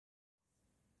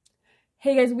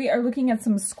Hey guys, we are looking at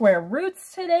some square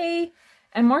roots today,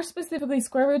 and more specifically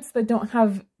square roots that don't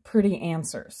have pretty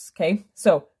answers, okay?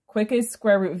 So, quickest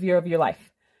square root view of your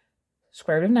life.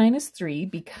 Square root of 9 is 3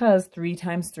 because 3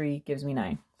 times 3 gives me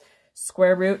 9.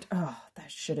 Square root, oh,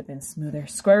 that should have been smoother.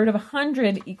 Square root of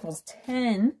 100 equals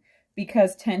 10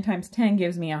 because 10 times 10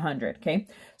 gives me 100, okay?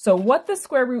 So what the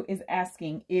square root is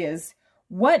asking is,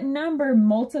 what number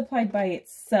multiplied by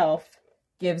itself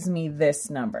gives me this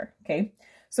number, okay?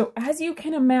 So as you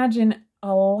can imagine,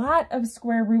 a lot of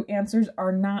square root answers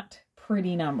are not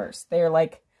pretty numbers. They're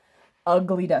like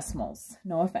ugly decimals.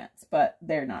 No offense, but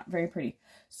they're not very pretty.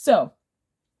 So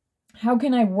how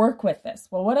can I work with this?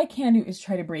 Well, what I can do is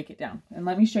try to break it down. And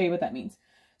let me show you what that means.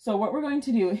 So what we're going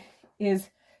to do is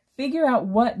figure out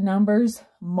what numbers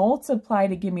multiply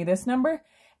to give me this number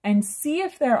and see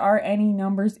if there are any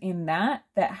numbers in that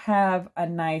that have a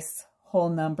nice whole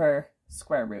number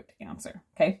square root answer.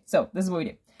 Okay, so this is what we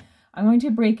do. I'm going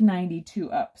to break 92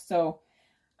 up. So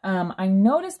I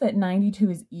noticed that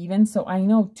 92 is even, so I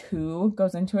know 2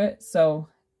 goes into it. So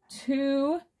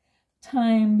 2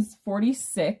 times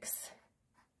 46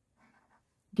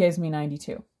 gives me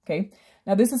 92. Okay,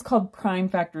 now this is called prime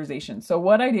factorization. So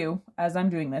what I do as I'm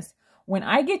doing this, when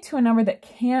I get to a number that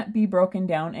can't be broken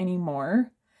down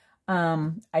anymore,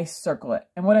 I circle it.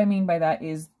 And what I mean by that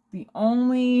is the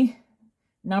only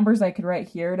numbers I could write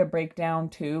here to break down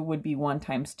 2 would be 1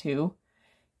 times 2.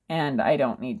 And I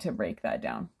don't need to break that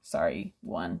down. Sorry,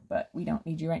 1, but we don't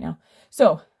need you right now.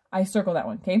 So I circle that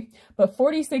one, okay? But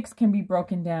 46 can be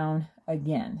broken down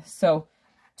again. So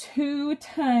 2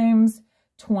 times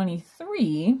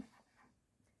 23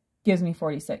 gives me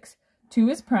 46. 2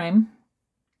 is prime.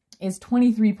 Is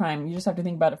 23 prime? You just have to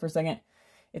think about it for a second.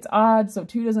 It's odd, so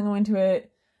 2 doesn't go into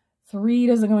it. 3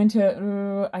 doesn't go into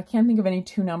it. I can't think of any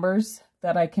 2 numbers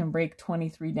that I can break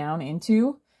 23 down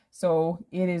into. So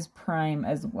it is prime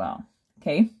as well.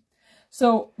 Okay.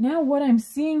 So now what I'm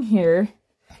seeing here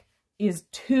is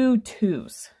 2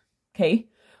 2s. Okay.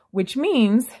 Which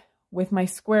means with my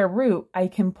square root, I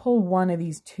can pull one of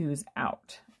these 2s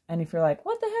out. And if you're like,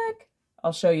 what the heck?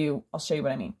 I'll show you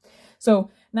what I mean. So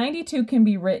 92 can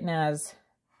be written as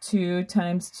 2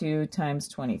 times 2 times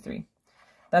 23.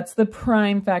 That's the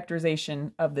prime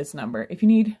factorization of this number. If you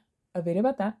need a video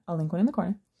about that, I'll link one in the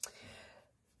corner.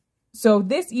 So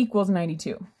this equals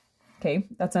 92. Okay,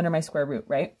 that's under my square root,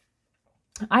 right?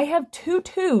 I have 2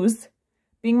 2s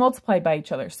being multiplied by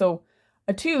each other. So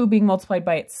a 2 being multiplied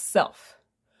by itself,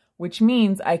 which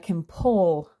means I can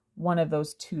pull one of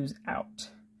those 2s out.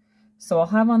 So I'll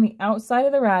have on the outside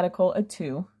of the radical a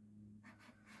 2.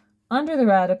 Under the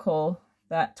radical,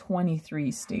 that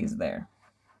 23 stays there.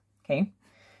 Okay.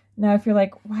 Now, if you're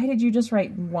like, why did you just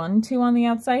write 1 2 on the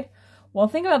outside? Well,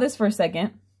 think about this for a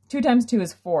second. 2 times 2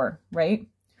 is 4, right?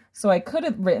 So I could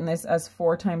have written this as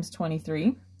 4 times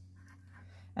 23.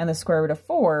 And the square root of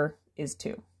 4 is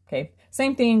 2. Okay.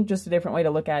 Same thing, just a different way to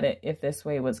look at it if this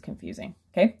way was confusing.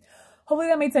 Okay. Hopefully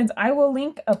that made sense. I will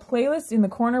link a playlist in the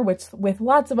corner with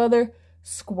lots of other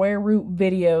square root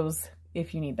videos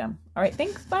if you need them. All right.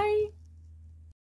 Thanks. Bye.